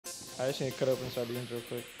I just need to cut open sardines real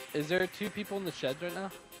quick. Is there 2 people in the sheds right now?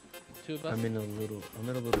 2 of us? I'm in a little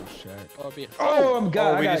shack. Oh, I'm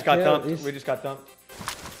God. we just got dumped. We just got dumped.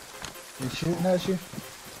 You shooting at you?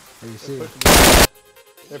 Or you see?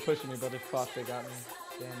 They're pushing me, brother. Fuck, they got me.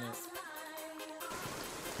 Damn it.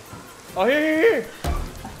 Oh, here.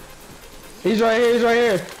 He's right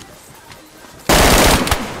here.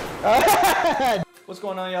 What's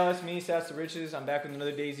going on, y'all? It's me, Sats the Riches. I'm back with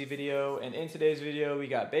another Daisy video, and in today's video, we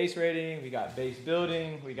got base raiding, we got base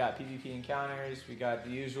building, we got PvP encounters, we got the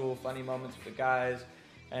usual funny moments with the guys,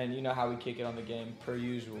 and you know how we kick it on the game per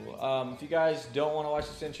usual. If you guys don't want to watch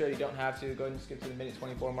this intro, you don't have to. Go ahead and skip to the minute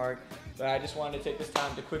 24 mark. But I just wanted to take this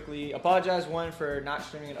time to quickly apologize, one, for not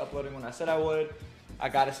streaming and uploading when I said I would. I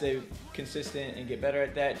gotta stay consistent and get better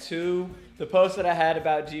at that. 2, the post that I had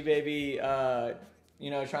about G-Baby, you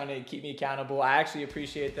know, trying to keep me accountable. I actually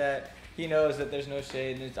appreciate that. He knows that there's no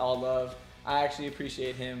shade and it's all love. I actually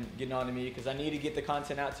appreciate him getting on to me because I need to get the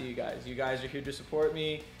content out to you guys. You guys are here to support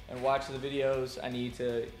me and watch the videos. I need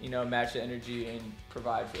to, you know, match the energy and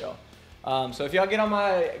provide for y'all. So if y'all get on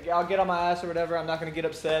my ass or whatever, I'm not gonna get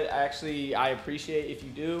upset. I appreciate if you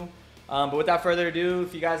do. But without further ado,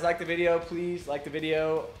 if you guys like the video, please like the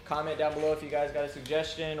video. Comment down below if you guys got a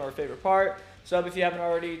suggestion or a favorite part. Sub if you haven't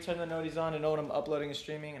already, turn the noties on to know when I'm uploading and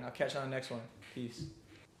streaming, and I'll catch you on the next one. Peace.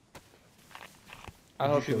 I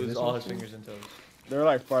hope he loses all his fingers and toes. They're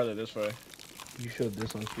like farther this way. You showed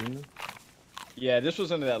this on stream though? Yeah, this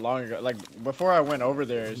wasn't that long ago. Like, before I went over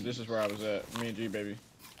there, this is where I was at. Me and G-Baby.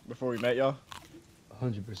 Before we met y'all.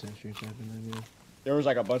 100% stream sniping, yeah. There was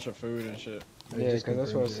like a bunch of food and shit. Yeah, because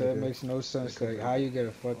that's what I said. It makes no sense. Like, how you get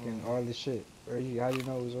a fucking all this shit? Or how you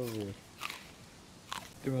know it was over here?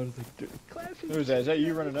 Who is that? Is that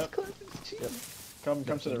you running up? Yep. Come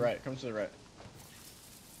to the right. Come to the right.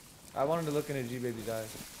 I wanted to look into G-Baby's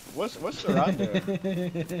eyes. What's the rondo?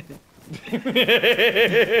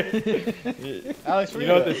 Alex, you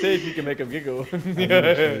know what they say if you can make them giggle. I was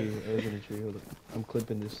gonna tree. Hold up. I'm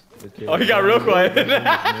clipping this. Oh, he got real quiet. Wait, get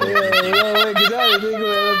out of here.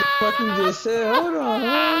 What the fuck you just said? Hold on.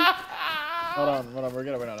 Hold on. We're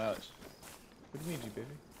gonna wait on Alex. What do you mean, G-Baby?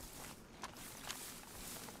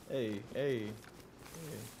 Hey.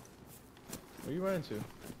 Where you running to?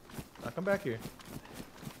 Now come back here.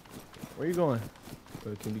 Where you going?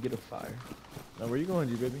 Bro, can we get a fire? Now where you going,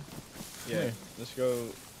 G-Baby? Yeah. Let's go.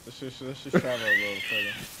 Let's just travel a little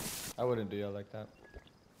further. I wouldn't do y'all like that.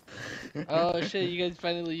 Oh shit, you guys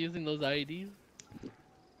finally using those IEDs?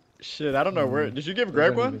 Shit, I don't know where. Did you give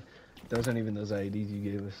Greg one? Those aren't even those IEDs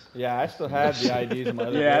you gave us. Yeah, I still have the IDs in my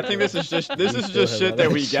other Yeah, I think this is just shit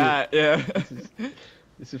that we got. Yeah.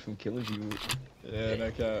 This is from Killing You. Yeah,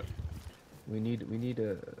 no cap. We need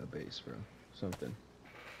a base, bro. Something.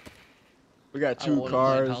 We got 2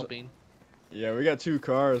 cars. Yeah, we got 2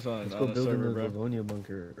 cars on Let's go the build server, in the bro. Livonia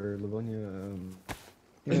bunker or Livonia.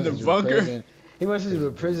 In the bunker. He wants to do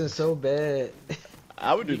a prison so bad.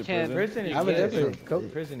 I would do the prison. I would definitely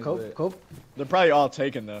cope. They're probably all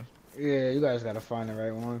taken though. Yeah, you guys gotta find the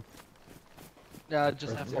right one. Yeah,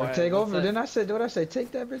 just or take over. Then I said, what I say?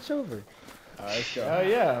 Take that bitch over. Alright, let's go. Oh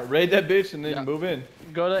yeah, raid that bitch and then move in.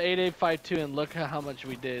 Go to 8852 and look at how much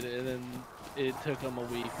we did, and then it took them a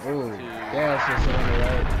week. Ooh, yeah, that's just on the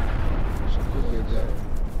right.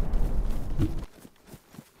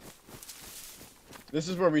 This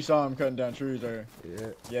is where we saw him cutting down trees there.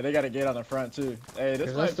 Yeah, they got a gate on the front too. Hey,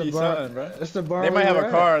 this might be something, bro. That's the bar. They might have a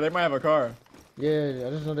car. They might have a car. Yeah, I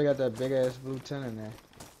just know they got that big ass blue tent in there.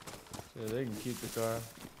 Yeah, they can keep the car.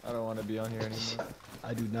 I don't want to be on here anymore.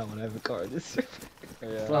 I do not want to have a car this server.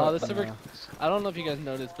 Yeah. Oh, the server. I don't know if you guys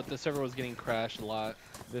noticed, but the server was getting crashed a lot.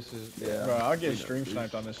 This is Bro, I'll get stream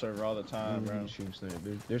sniped on this server all the time, bro. Stream snipe.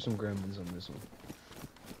 There's some gremlins on this one.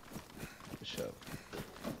 For sure.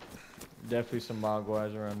 Definitely some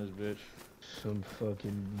mogwais around this bitch. Some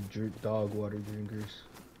fucking dog water drinkers.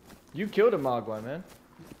 You killed a mogwai, man.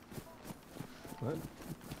 What?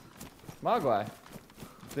 Mogwai.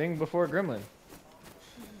 Thing before Gremlin.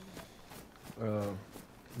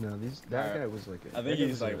 No, that guy was like a... I think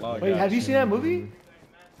he's like log. Wait, have you seen that movie?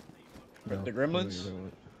 No. The Gremlins?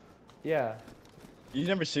 Yeah. You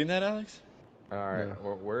never seen that, Alex? Alright,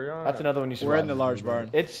 no. we're on. That's another one you should We're watch. in the large barn.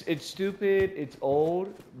 It's stupid, it's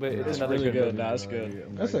old, but it's another really good movie. Nah, that's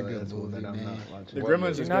good. That's a good movie, man. The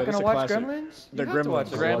Gremlins is You're not good. gonna watch Gremlins? The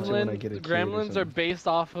Gremlins. Gremlins are based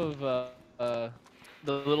off of the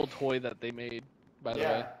little toy that they made, by the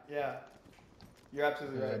way. Yeah. You're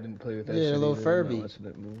absolutely right. I didn't play with that. Yeah, shit little either. Furby.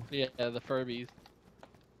 Yeah, the Furbies.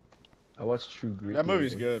 I watched True Grit. That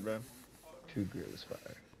movie's good, bro. True Grit was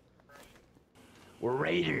fire. We're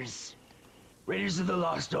Raiders. Raiders of the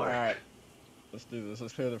Lost Ark. Alright. Let's do this.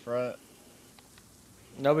 Let's clear the front.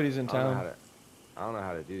 Nobody's in I don't know how town. to. I don't know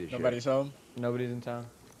how to do this. Nobody's home. Nobody's in town.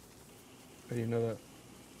 How do you know that?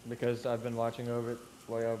 Because I've been watching over it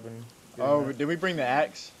while y'all been. Oh, did we bring the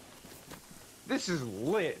axe? This is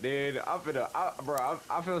lit, dude. Bro,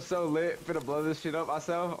 I feel so lit. Finna blow this shit up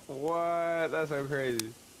myself. What? That's so crazy.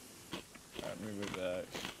 Alright, let me move the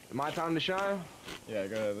axe. My time to shine? Yeah,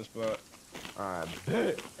 go ahead. Let's blow it. Alright,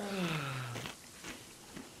 bet.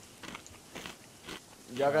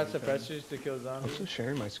 Y'all got suppressors to kill I'm zombies? still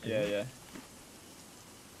sharing my screen. Yeah, yeah.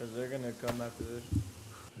 Because they're gonna come after this.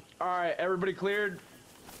 Alright, everybody cleared?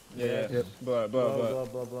 Yeah, yeah. Yep. Blow it, blow it, blow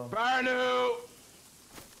it. Blow, blow, blow. Fire new!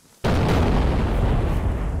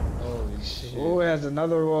 Holy shit. Oh, it has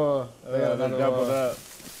another wall. Oh, yeah, they doubled up.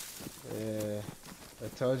 Yeah. I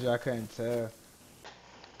told you I couldn't tell.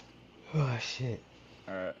 Oh, shit.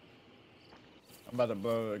 Alright. I'm about to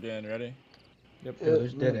blow again. Ready? Yep. Yo,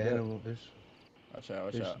 there's dead Yeah. animals. Watch out,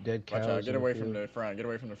 watch There's out. dead Watch cows. out. Get in away the from field. the front. Get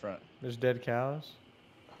away from the front. There's dead cows.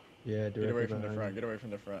 Yeah, directly Get away from the behind front. you. Get away from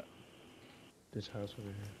the front. This house over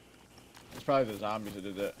here. It's probably the zombies that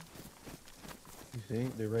did that. You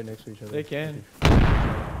think? They're right next to each other. They can.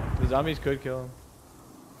 The zombies could kill him.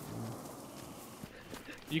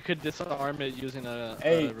 You could disarm it using a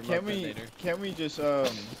Hey, remote detonator. can't we just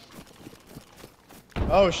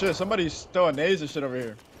Oh shit! Somebody's throwing nades and shit over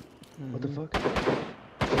here. What the fuck?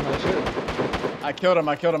 I killed him.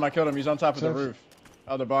 I killed him. I killed him. He's on top of the roof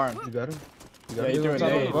of the barn. You got him? You got Yeah, him? he's doing Top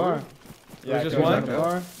of the nades. barn. Yeah, I just killed one? him.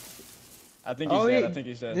 Barn. I think he's Oh, dead. he- I think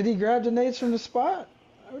he's dead. Did he grab the nades from the spot?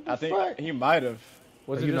 What the I think fuck? he might have.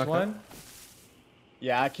 Was Are it you just knocked out? one?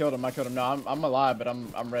 Yeah, I killed him. I killed him. No, I'm alive, but I'm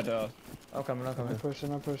red hell. I'm coming, I'm coming. I'm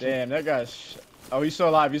pushing, I'm pushing. Damn, that guy's. Oh, he's still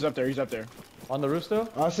alive. He's up there. He's up there. On the roof still?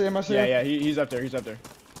 I see him, I see Yeah, him. yeah. He's up there. He's up there.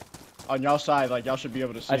 On y'all side, like y'all should be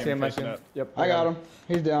able to see I see him, I see facing him. up. Yep. I got him.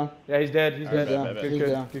 He's down. Yeah, he's dead, he's Alright, dead. bet, bet, bet. Good, He's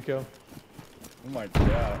good, down. good kill. Oh my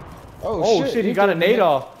god. Oh shit, he got a nade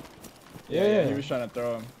off. Yeah, Yeah. he was trying to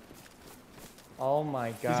throw him. Oh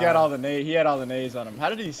my god. He's got all the nades. He had all the nades on him. How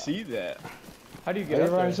did he see that? How do you Are get you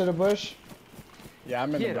up running there? to the bush? Yeah,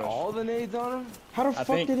 I'm in He the had bush. all the nades on him? How the I fuck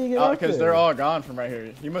think did he get up there? because they're all gone from right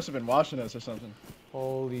here. He must have been watching us or something.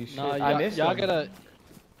 Holy shit. Nah, I missed y'all him.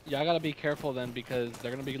 gotta be careful then because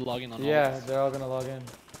they're gonna be logging on all Yeah, this. they're all gonna log in.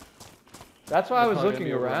 That's why I They're was probably gonna looking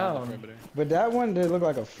be around the around. perimeter. But that one did look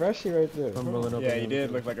like a freshie right there. I'm rolling up. Yeah, on he them, did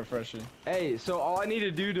too. look like a freshie. Hey, so all I need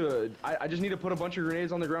to do I just need to put a bunch of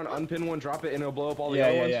grenades on the ground, unpin one, drop it, and it'll blow up all the Yeah,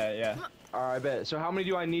 other yeah, ones? yeah, yeah. Alright, I bet. So how many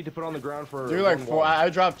do I need to put on the ground for Do like one 4. wall? I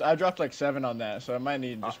dropped like 7 on that, so I might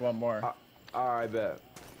need just one more. Alright, I bet.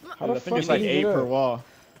 How I the think fuck it's like did he 8 get per up? wall.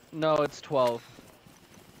 No, it's 12.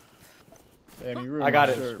 Damn, you ruined I got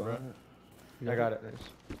my it. shirt, bro. You I got it. Nice.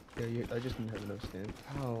 Yeah, I just didn't have enough stand.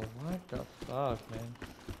 Oh, what the fuck, man?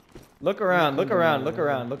 Look around, look around, look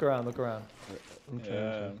around, look around, look around. I'm trying Yeah.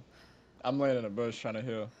 to. I'm laying in a bush trying to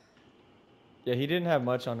heal. Yeah, he didn't have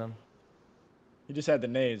much on him. He just had the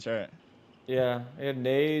nades, right? Yeah, he had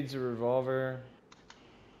nades, a revolver,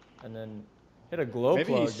 and then he had a glow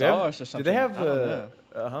Maybe plug. he saw us or Did something. they have I don't know.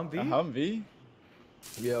 a Humvee? A Humvee?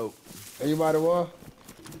 Yo, Are you by the wall?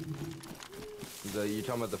 you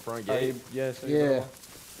talking about the front Oh, gate? yes. Yeah.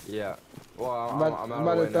 Yeah. Well, I'm I'm about out to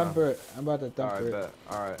of the way now. thump it. I'm about to thump Alright, it. bet.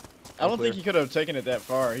 Alright. I don't think he could have taken it that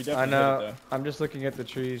far. He I definitely know. did it I'm just looking at the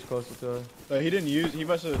trees closer to us. though. But he didn't use. He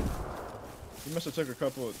must have took a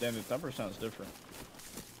couple. Damn, the thumper sounds different.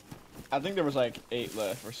 I think there was like 8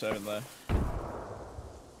 left or 7 left.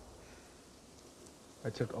 I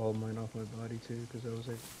took all mine off my body too, because I was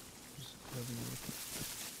like, just having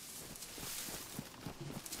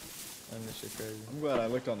And this shit crazy. I'm glad I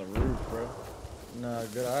looked on the roof, bro. Nah,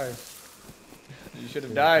 good eyes. You should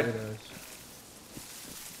have a- died. Good eyes.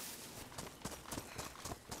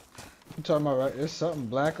 You talking about right? There's something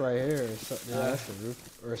black right here. Or something. Nah, Yeah. that's the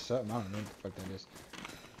roof or something. I don't know what the fuck that is.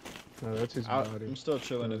 No, that's his body. I'm still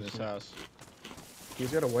chilling in Oh, this shit. house.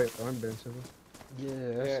 He's got a white armband, so. Yeah,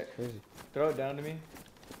 that's Yeah. crazy. Throw it down to me.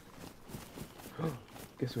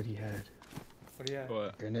 Guess what he had? What do you have?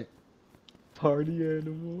 What? Grenade. Party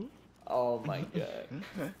animal. Oh my god.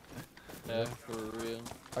 Yeah, for real.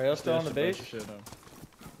 Are y'all still on the There's base? a bunch of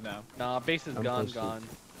shit, no. Nah, base is I'm gone, close to it. gone.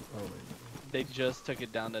 Oh wait. They just took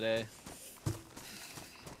it down today.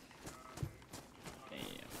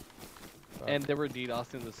 Damn. And they were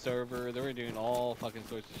DDoSing the server. They were doing all fucking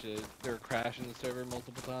sorts of shit. They were crashing the server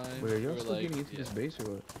multiple times. Wait, are They y'all were still like, getting into yeah. this base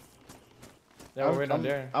or what? Yeah, we're waiting on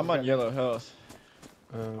Darren. I'm on yellow health.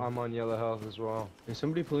 I'm on yellow health as well. Is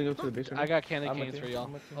somebody pulling up to the base right I got candy I'm with canes you, for y'all.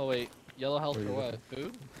 I'm with you. Oh wait, yellow health Where for you what?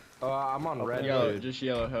 Food? I'm on red, Yellow, dude. just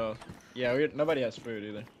yellow health. Yeah, nobody has food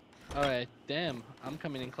either. Alright, damn. I'm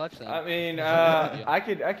coming in clutch then. I mean, Yeah. I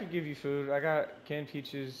could give you food. I got canned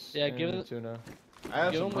peaches Yeah, and give it- tuna. I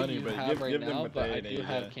have Give some them what honey, you but have give right them now, what but they I do need,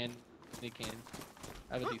 have yeah. candy canes.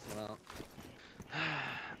 I have a decent amount.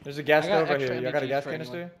 There's a gas I got stove right extra here. Y'all got a MBGs gas for anyone.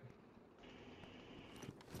 canister?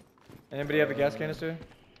 Anybody have a gas canister?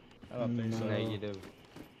 I don't think so. Negative.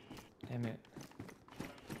 Damn it.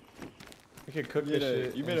 We could cook You this made a,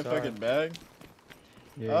 shit you made a inside. fucking bag?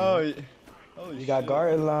 Yeah. Oh, holy You got shit.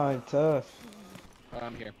 guard line, tough.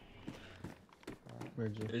 I'm here.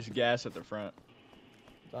 Where'd you? There's gas at the front.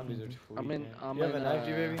 Zombies are tweaking. I'm You have a in, knife,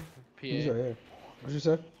 G-Baby? He's PA. right here. What'd you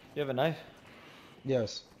say? You have a knife?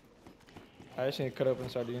 Yes. I just need to cut open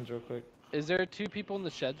sardines real quick. Is there 2 people in the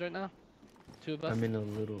sheds right now? 2 of us? I'm in a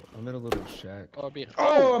little shack. Or be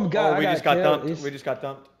Oh, I'm got. Oh, we I just got killed. dumped. He's- We just got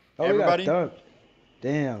dumped. Oh, Everybody? we got dumped.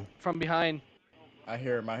 Damn. from behind. I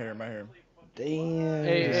hear him, I hear him, I hear him. Damn.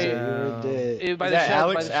 Hey, you hey. said you were dead. By Is the that shed,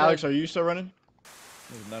 Alex? by the Alex, shed. are you still running?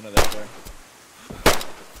 There's none of that there.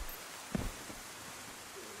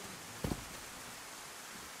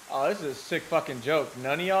 Oh, this is a sick fucking joke.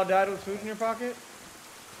 None of y'all died with food in your pocket?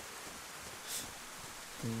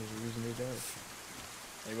 He was using their job.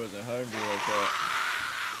 He wasn't hungry like that.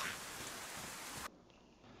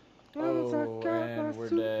 Oh, and we're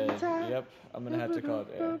dead. Yep, I'm gonna have to call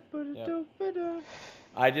it there. Yep.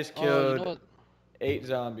 I just Oh, you killed know what? 8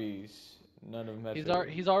 zombies. None of them had food.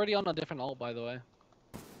 He's already on a different ult, by the way.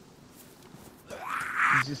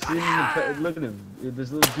 He's just sitting in the look at him.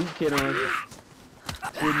 This little Duke kid on.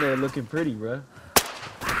 Sitting there looking pretty, bruh.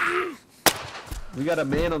 We got a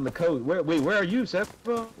man on the coast. Wait, where are you, Seth?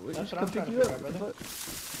 Bro, we That's should what I'm come pick trying you to up. figure out, What the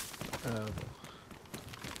fuck?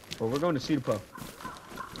 Well, we're going to Cedar Puff.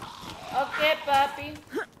 Okay, puppy.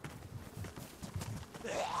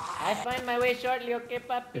 I find my way shortly, okay,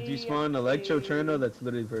 puppy? If you spawn Electro Trino, that's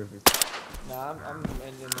literally perfect. Nah, I'm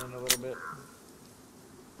inland a little bit.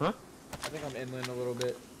 Huh? I think I'm inland a little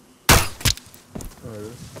bit.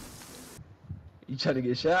 Oh, you trying to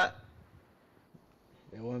get shot?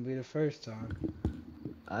 It wouldn't be the first time.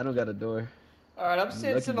 I don't got a door. Alright, I'm Lucky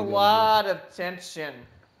sensing a you got lot of tension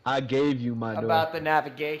I gave you my door. about the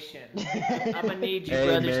navigation. I'm gonna need you Hey,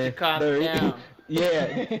 brothers to man, calm there- down.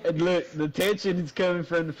 Yeah, and look, the tension is coming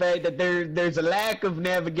from the fact that there's a lack of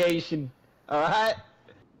navigation. Alright?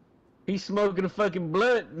 He's smoking a fucking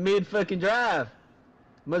blunt mid fucking drive.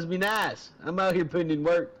 Must be nice. I'm out here putting in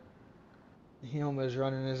work. He almost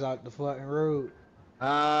running us out the fucking road.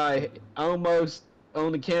 Almost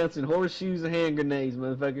only counts in horseshoes and hand grenades,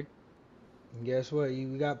 motherfucker. And guess what? We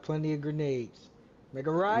got plenty of grenades. Make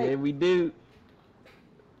a right. Yeah, we do.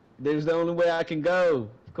 There's the only way I can go.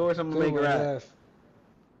 Of course I'm gonna Go make a right. left.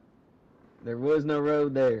 There was no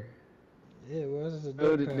road there. Yeah, well, this is a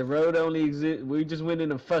Road, dirt the path. road only exists. We just went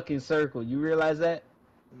in a fucking circle. You realize that?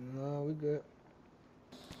 No, we good.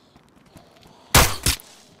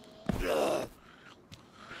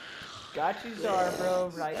 Got you, Zara,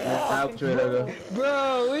 bro. Right Out to it, I go.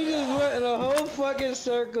 Bro, we just went in a whole fucking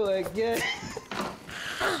circle again.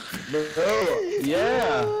 Bro,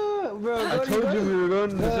 yeah. Bro, I told you we were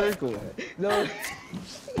going in the No. circle. No,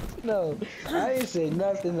 no, I ain't say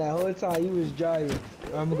nothing that whole time you was driving.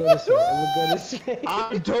 I'm gonna go this way. I'm gonna go this way.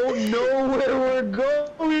 I don't know where we're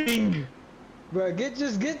going. Bro,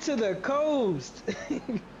 just get to the coast.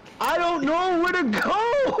 I don't know where to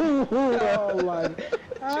go. Oh my!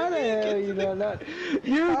 How the hell you know that?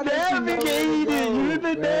 You're How does she know where to navigating. go, You're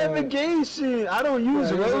the bro? navigation. I don't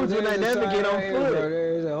use roads when I navigate on foot. Bro,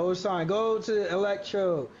 there's a whole sign. Go to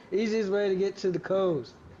Electro. Easiest way to get to the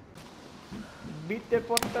coast. Beat the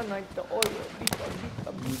Fortnite, the oil.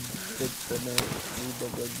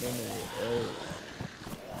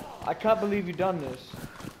 I can't believe you done this.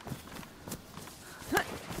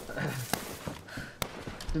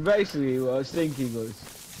 Basically, what I was thinking was,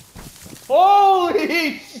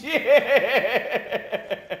 Holy shit!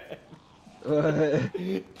 I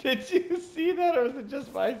Did you see that, or was it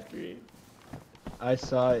just my screen?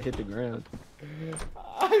 saw it hit the ground.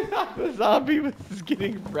 I thought the zombie was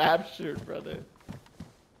getting raptured, brother.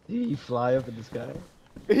 Did he fly up in the sky?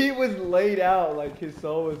 He was laid out like his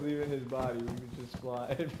soul was leaving his body. He was just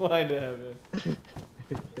flying to heaven.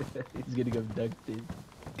 He's getting abducted.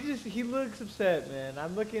 He looks upset, man.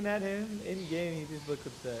 I'm looking at him in game. He just looks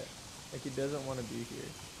upset, like he doesn't want to be here.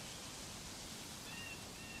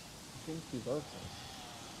 I think he loves us.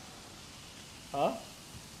 Huh?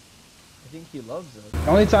 I think he loves us. The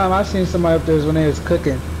only time I seen somebody up there was when they was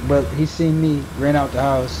cooking, but he seen me, ran out the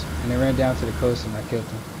house, and they ran down to the coast and I killed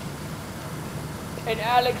him. And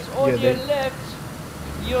Alex, on Yeah, your they- left,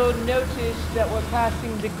 you'll notice that we're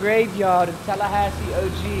passing the graveyard of Tallahassee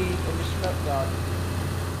OG and the Smoke Dog.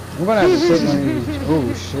 I'm gonna have to sit on these.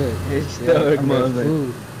 Oh shit. It's stuck, I'm mother. ready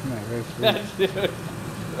food. I'm not ready food. That's it.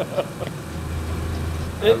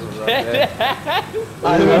 That was a rough day.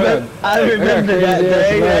 I remember that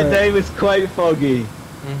day. That day was quite foggy.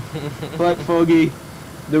 Quite foggy.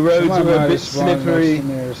 The roads Somebody were a might bit have spawned next slippery. to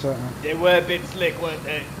me or something. They were a bit slick, weren't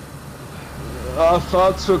they? Our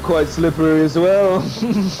thoughts were quite slippery as well.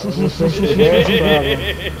 This is their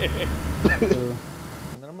problem.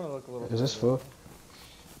 And then I'm gonna look a little. Is this full?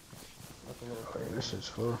 Look a little further. This is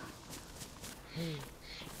full.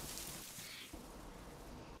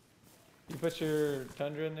 You put your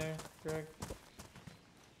Tundra in there, Greg?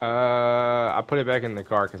 I put it back in the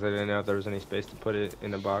car because I didn't know if there was any space to put it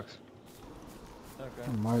in the box. Okay.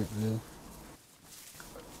 It might be.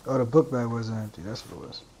 Oh, the book bag wasn't empty. That's what it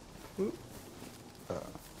was.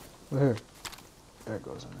 Well, here. There it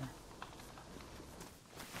goes in there.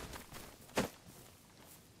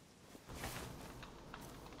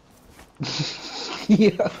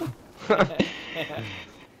 Yeah.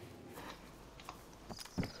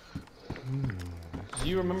 Do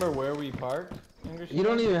you remember where we parked? You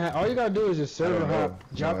don't even have. All you gotta do is just server hop,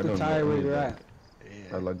 drop the tire where you're at.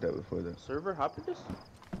 I logged out before that. Server hopped this?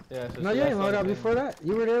 Yeah. So No, you ain't logged out before that.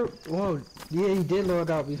 You were there. Whoa. Yeah, you did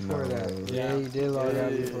log out before that. Yeah, you did log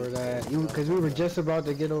out before that. Because we were just about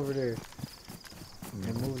to get over there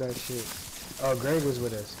and move that shit. Oh, Greg was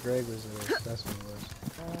with us. Greg was with us. That's what it was.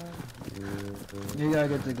 You gotta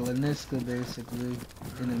get to Gleniska basically,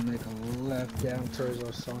 and then make a left down towards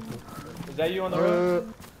Osaka. Is that you on the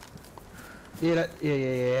road? Yeah, that's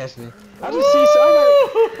me. I just see so I'm like,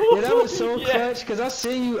 yeah, that was so clutch, cause I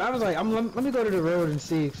see you. I was like, let me go to the road and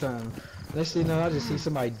see something. Next thing you know, I just see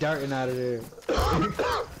somebody darting out of there. I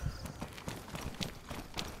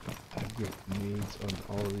get needs on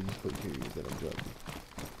all of these foot carriers that I'm dropping.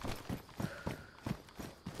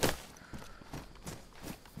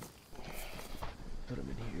 Put them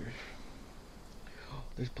in here. Oh,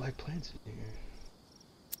 there's black plants in here.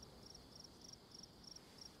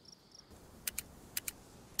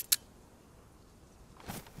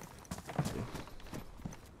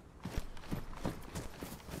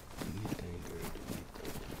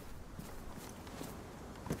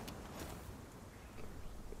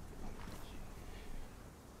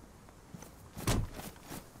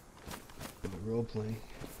 Role playing.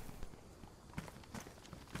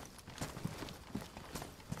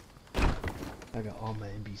 I got all my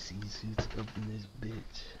NBC suits up in this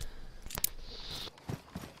bitch.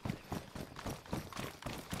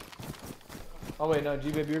 Oh wait, no,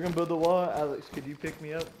 G-Babe, you're gonna build the wall. Alex, could you pick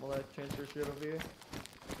me up while I transfer shit over here?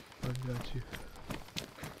 I got you.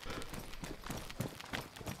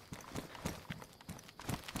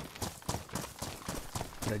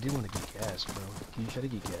 But I do want to get gas, bro. Can you try to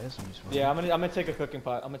get gas? Yeah, I'm gonna take a cooking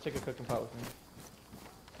pot. I'm gonna take a cooking pot with me.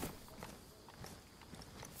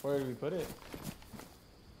 Where did we put it?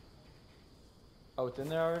 Oh, it's in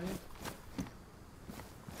there already?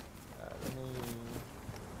 Let me...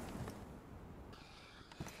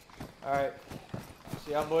 Alright.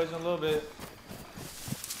 See y'all boys in a little bit.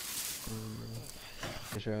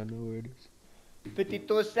 Make sure I know where it is.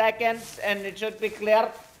 52 seconds and it should be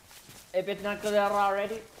clear. If it's not clear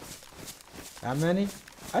already. How many?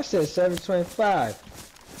 I said 7:25.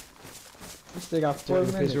 This thing got 4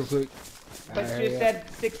 minutes. Real quick. But you said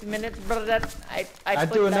 6 minutes, brother. I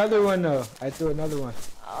put do that- another one though. I do another one.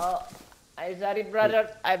 Oh, I'm sorry, brother.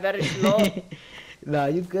 I'm very slow. Nah,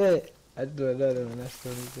 you good. I do another one. That's the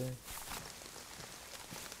only thing.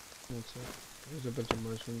 There's a bunch of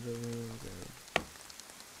mushrooms over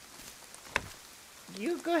here.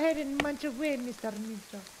 You go ahead and munch away, Mr.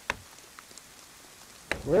 Ninja.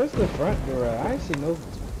 Where's the front door at? I ain't see no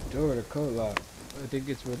door to code lock. I think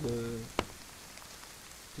it's where the...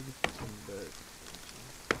 I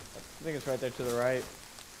think it's right there to the right.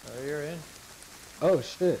 Oh, you're in. Oh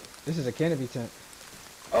shit. This is a canopy tent.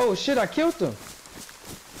 Oh shit, I killed him.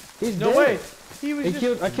 He's No dead. way! He was I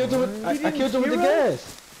just... killed him with I didn't killed him with the hear gas.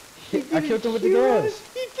 I killed him with the hear gas. us.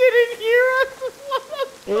 He didn't hear us!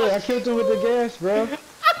 Yeah, I killed him with the gas, bro.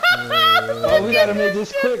 Oh, we gotta make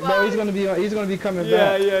this quick, bro. He's gonna be coming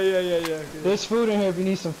back. Yeah. There's food in here if you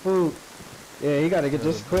need some food. Yeah, you gotta get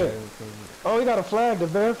this quick. Oh, he got a flag, the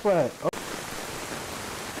bear flag. Oh.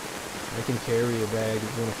 I can carry a bag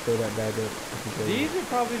if you want to fill that bag up. These are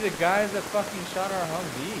probably the guys that fucking shot our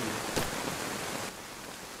Humvee.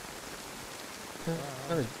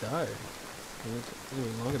 I died. It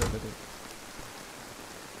was long enough, I think.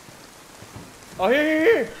 Oh,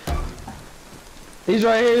 here! He's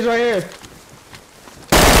right here.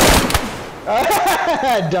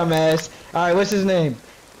 Dumbass. Alright, what's his name?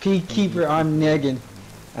 P Keeper, I'm negging.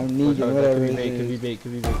 I'm Negan, That whatever could be it bait, could be is. bait,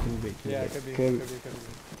 could be bait, could be bait, could be Yeah, bait. it could be. Could- Could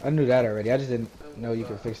be. I knew that already. I just didn't know you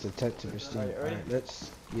could fix the touch or steam. Alright, ready? Alright,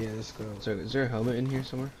 let's go. So, is there a helmet in here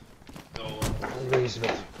somewhere?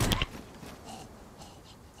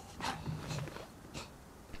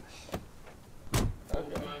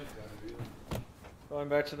 Okay. Going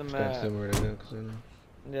back to the Just gotta map. tell me where to go, 'cause I know.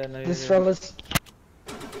 Yeah, no, This you're fella's.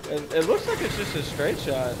 good. It looks like it's just a straight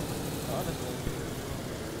shot, honestly.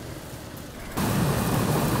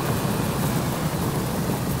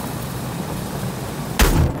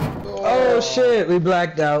 Oh shit, we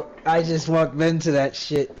blacked out. I just walked into that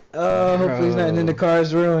shit. Oh, hopefully he's not in the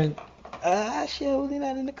car's ruined. Ah shit, hopefully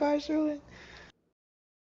not in the car's ruined.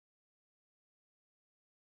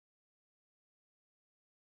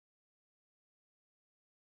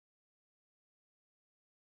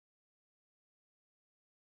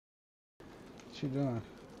 What you doing?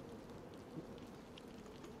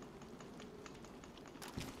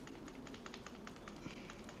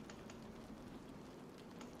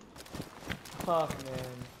 Fuck, man.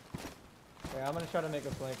 Okay, I'm gonna try to make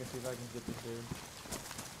a flank and see if I can get this dude.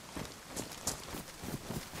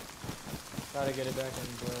 Try to get it back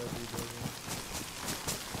in blood, rebuilding.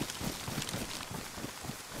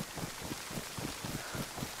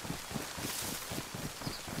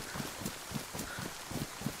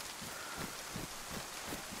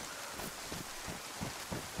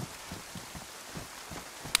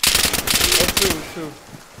 It's two.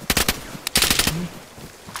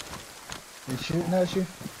 They shooting at you?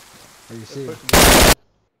 Or you see?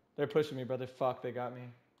 They're pushing me, brother. Fuck, they got me.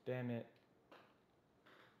 Damn it.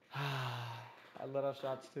 I let off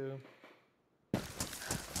shots too.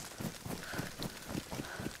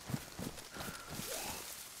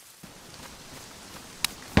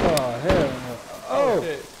 Oh hell no. Oh,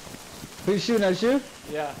 Shit. who's shooting at you?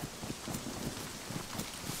 Yeah.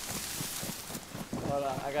 Hold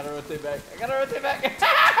on, I gotta rotate back.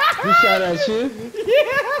 He shot at you?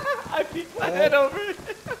 Yeah! I peeked my head over.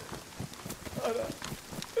 Hold on.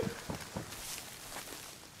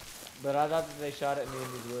 But I thought that they shot at me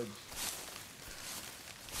in these woods.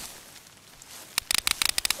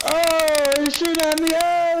 Oh, he's shooting at me.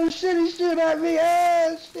 Oh shit, he's shooting at me.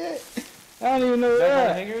 Oh shit. I don't even know Back on the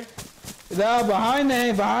that. hanger? No,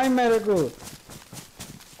 behind medical.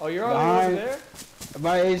 Oh, you're already over there?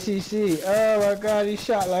 By ACC. Oh my god, he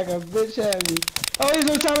shot like a bitch at me. Oh, he's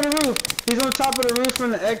on top of the roof. He's on top of the roof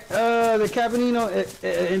from the Caponino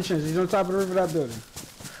entrance. He's on top of the roof of that building.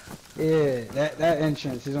 Yeah, that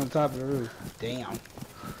entrance. He's on top of the roof. Damn.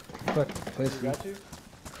 Fucking pussy. He got you?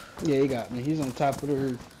 Yeah, he got me. He's on top of the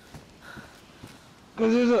roof.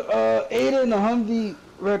 Cause there's a Ada and a Humvee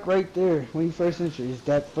wreck right there when you first enter. It's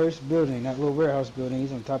that first building, that little warehouse building.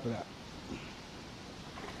 He's on top of that.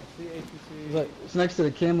 I see ATC. It's like it's next to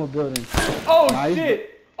the Camel building. Oh Nice.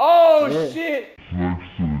 shit! Oh Yeah. shit!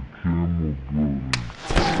 Next to the camel building.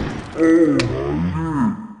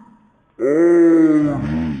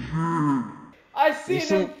 I seen You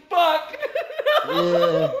him. Fuck! Yeah,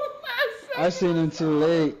 No! I seen him too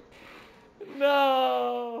late.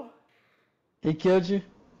 No! He killed you?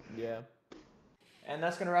 Yeah. And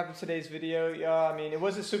that's gonna wrap up today's video, y'all. I mean, it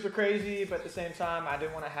wasn't super crazy, but at the same time, I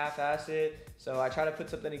didn't want to half-ass it. So I tried to put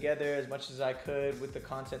something together as much as I could with the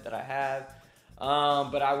content that I have.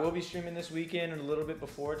 But I will be streaming this weekend and a little bit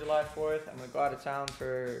before July 4th. I'm gonna go out of town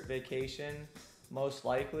for vacation, most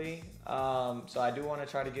likely. So I do want to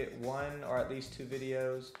try to get one or at least 2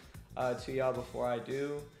 videos to y'all before I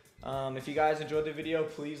do. If you guys enjoyed the video,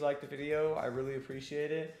 please like the video. I really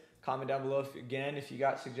appreciate it. Comment down below if you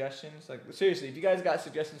got suggestions. Like seriously, if you guys got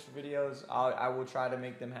suggestions for videos, I will try to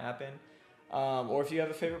make them happen. Or if you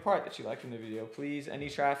have a favorite part that you like from the video, please. Any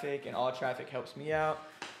traffic and all traffic helps me out.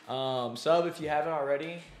 Sub if you haven't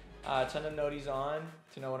already. Turn the noties on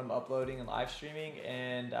to know when I'm uploading and live streaming.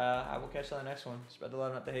 And I will catch you on the next one. Spread the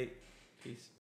love, not the hate. Peace.